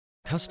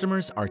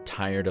Customers are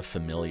tired of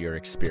familiar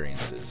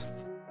experiences.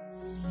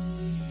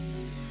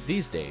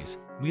 These days,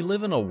 we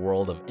live in a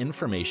world of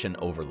information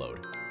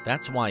overload.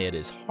 That's why it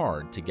is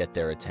hard to get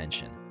their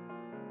attention.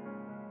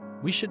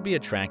 We should be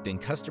attracting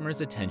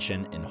customers'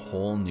 attention in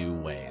whole new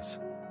ways.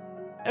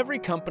 Every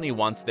company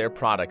wants their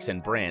products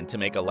and brand to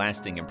make a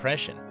lasting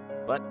impression,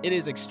 but it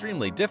is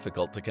extremely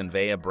difficult to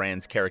convey a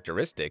brand's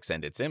characteristics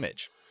and its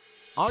image.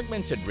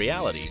 Augmented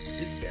reality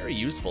is very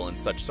useful in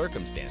such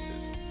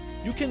circumstances.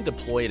 You can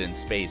deploy it in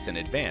space in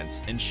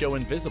advance and show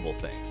invisible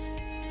things.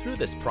 Through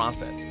this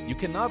process, you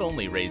can not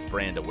only raise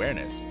brand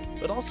awareness,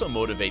 but also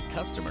motivate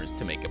customers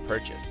to make a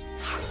purchase.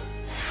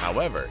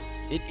 However,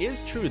 it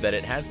is true that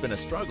it has been a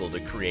struggle to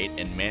create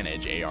and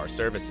manage AR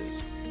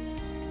services.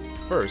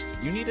 First,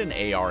 you need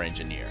an AR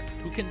engineer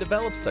who can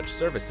develop such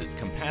services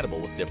compatible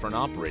with different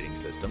operating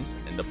systems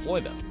and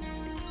deploy them.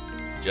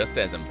 Just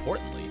as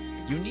importantly,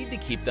 you need to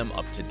keep them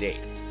up to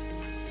date.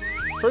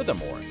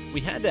 Furthermore,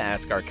 we had to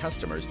ask our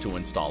customers to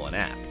install an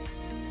app.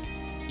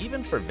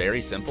 Even for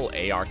very simple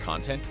AR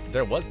content,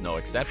 there was no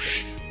exception.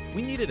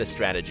 We needed a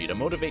strategy to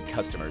motivate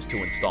customers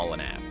to install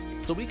an app,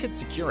 so we could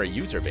secure a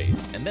user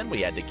base, and then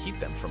we had to keep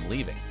them from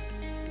leaving.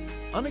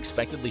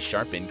 Unexpectedly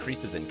sharp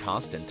increases in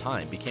cost and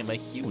time became a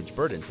huge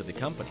burden to the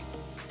company.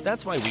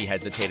 That's why we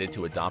hesitated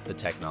to adopt the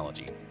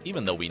technology,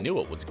 even though we knew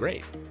it was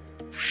great.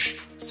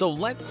 So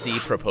Letsee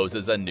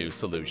proposes a new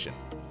solution.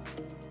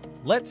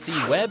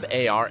 Letsee Web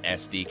AR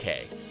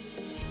SDK.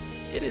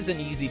 It is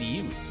an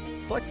easy-to-use,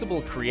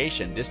 flexible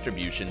creation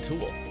distribution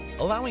tool,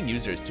 allowing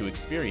users to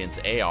experience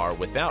AR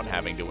without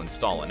having to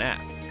install an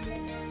app.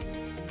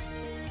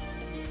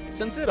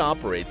 Since it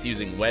operates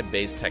using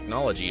web-based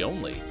technology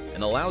only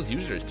and allows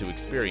users to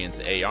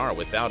experience AR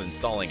without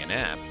installing an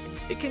app,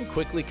 it can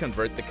quickly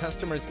convert the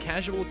customer's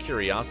casual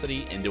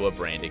curiosity into a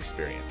brand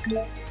experience.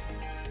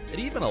 It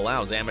even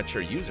allows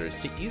amateur users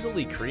to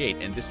easily create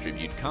and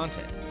distribute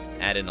content,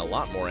 add in a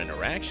lot more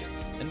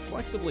interactions, and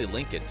flexibly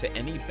link it to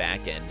any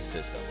back-end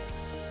system.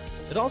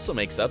 It also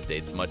makes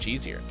updates much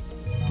easier.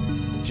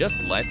 Just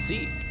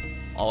Letsee.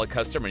 All a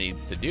customer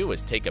needs to do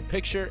is take a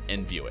picture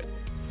and view it.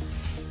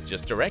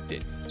 Just direct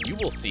it. You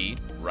will see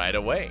right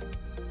away.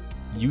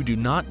 You do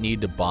not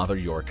need to bother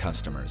your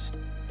customers.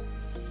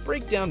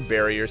 Break down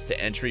barriers to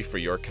entry for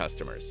your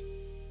customers.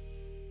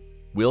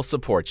 We'll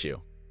support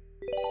you.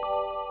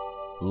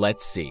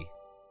 Letsee.